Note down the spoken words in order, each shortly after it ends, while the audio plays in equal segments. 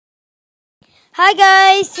Hi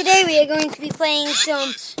guys, today we are going to be playing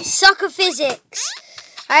some SoccerPhysics.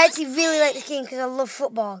 I actually really like this game because I love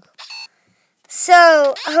football.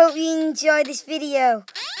 So, I hope you enjoy this video.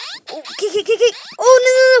 Oh, kick it.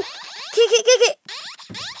 Oh, no. Kick it.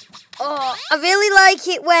 Oh, I really like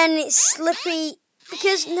it when it's slippery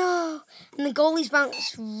because, and the goalies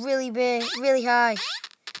bounce really big, really high.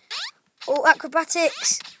 Oh,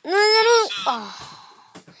 acrobatics. No. Oh,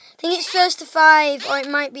 I think it's first to 5 or it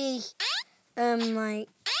might be... like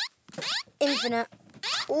infinite.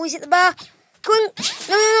 Oh, he's at the bar. Go on.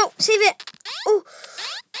 No. Save it. Oh,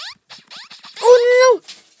 no.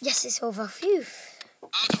 Yes, it's over. Phew.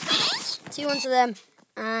 2-1 to them.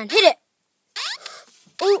 And hit it.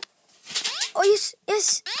 Oh, yes.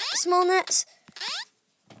 Small nets.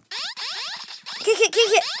 Kick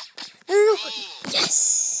it. No.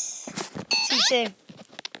 Yes. 2-2.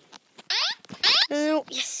 No.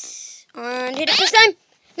 Yes. And hit it first time.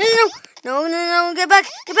 No. Get back.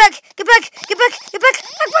 Back.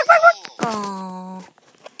 Oh.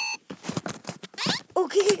 Oh,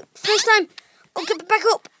 kick it. First time. Oh, get back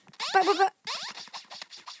up. Back.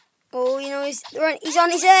 Oh, he's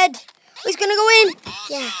on his head. Oh, he's going to go in.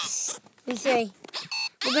 Yes. 3-3.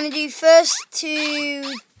 We're going to do first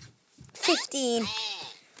to 15.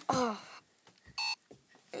 Oh.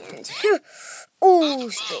 And,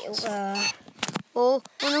 straight over. Oh,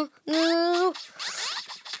 no.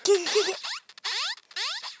 Kick it.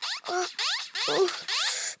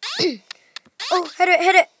 Oh,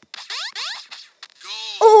 hit it.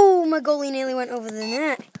 Oh, my goalie nearly went over the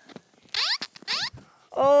net.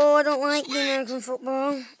 Oh, I don't like the American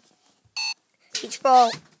football. Each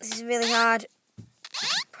ball. This is really hard.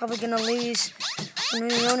 Probably going to lose.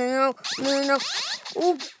 No.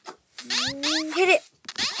 Oh, hit it.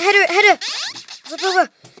 Header. Flip over.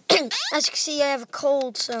 As you can see, I have a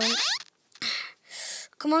cold, so...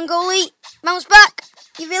 Come on, goalie. Bounce back.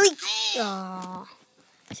 You really... Oh,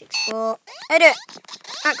 6-4. Header.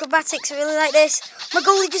 Acrobatics. I really like this. My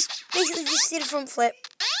goalie basically did a front flip.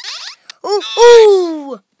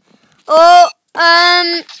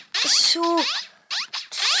 So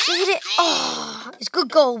hit it. Oh, it's a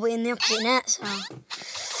good goal, but in the opposite net. So.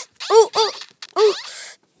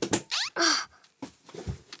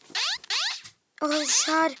 Oh, this is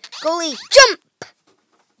hard. Goalie, jump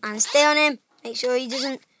and stay on him. Make sure he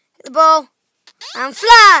doesn't hit the ball and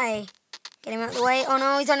fly. Get him out of the way. Oh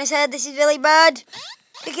no, he's on his head. This is really bad.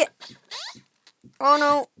 Kick it. Oh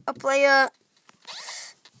no, a player.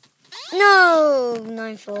 No,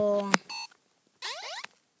 9-4.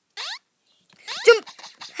 Jump,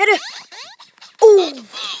 header. Oh, that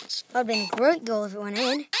would have been a great goal if it went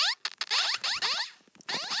in.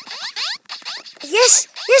 Yes.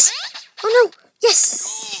 Oh no, yes.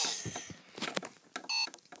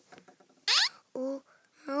 Oh,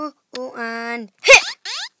 and hit.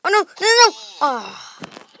 Oh no. Oh,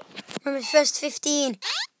 remember first 15.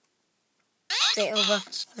 Straight over.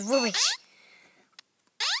 Rubbish.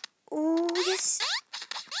 Oh, yes.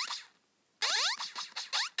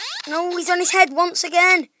 No, he's on his head once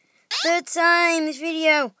again. Third time this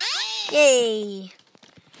video. Yay.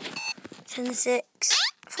 10-6.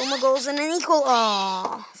 4 more goals and an equal.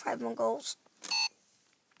 Oh, 5 more goals.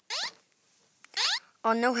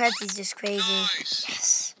 Oh, no heads is just crazy.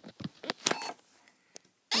 Yes.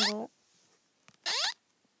 Goal.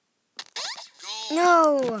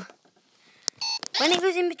 No. When it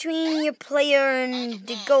goes in between your player and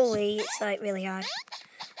the goalie, it's like really hard.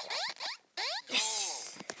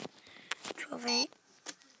 Yes. 12-8.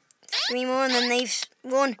 3 more and then they've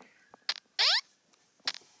won.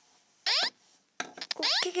 Oh,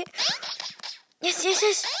 kick it. Yes.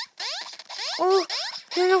 Oh,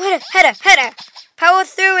 no, header. Power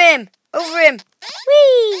through him. Over him.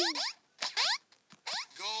 Whee!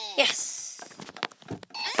 Yes.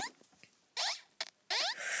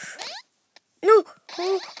 No.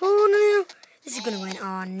 Oh, no. This is going to win. Oh,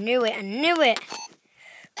 I knew it.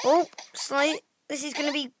 Oh, slight. This is going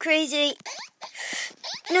to be crazy.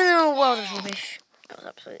 No. Wow, that was rubbish. That was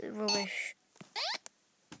absolutely rubbish.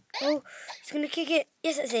 Oh, he's going to kick it.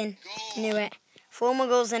 Yes, it's in. Knew it. 4 more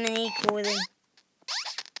goals and an equal with him.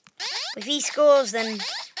 If he scores, then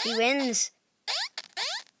he wins.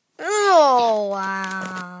 Oh,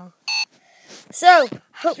 wow. So,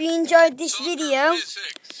 hope you enjoyed this video.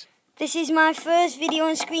 This is my first video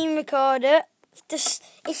on screen recorder. Just,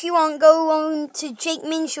 if you want, go on to Jake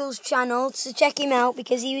Minshall's channel to check him out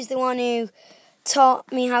because he was the one who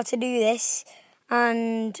taught me how to do this.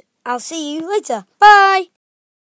 And I'll see you later. Bye!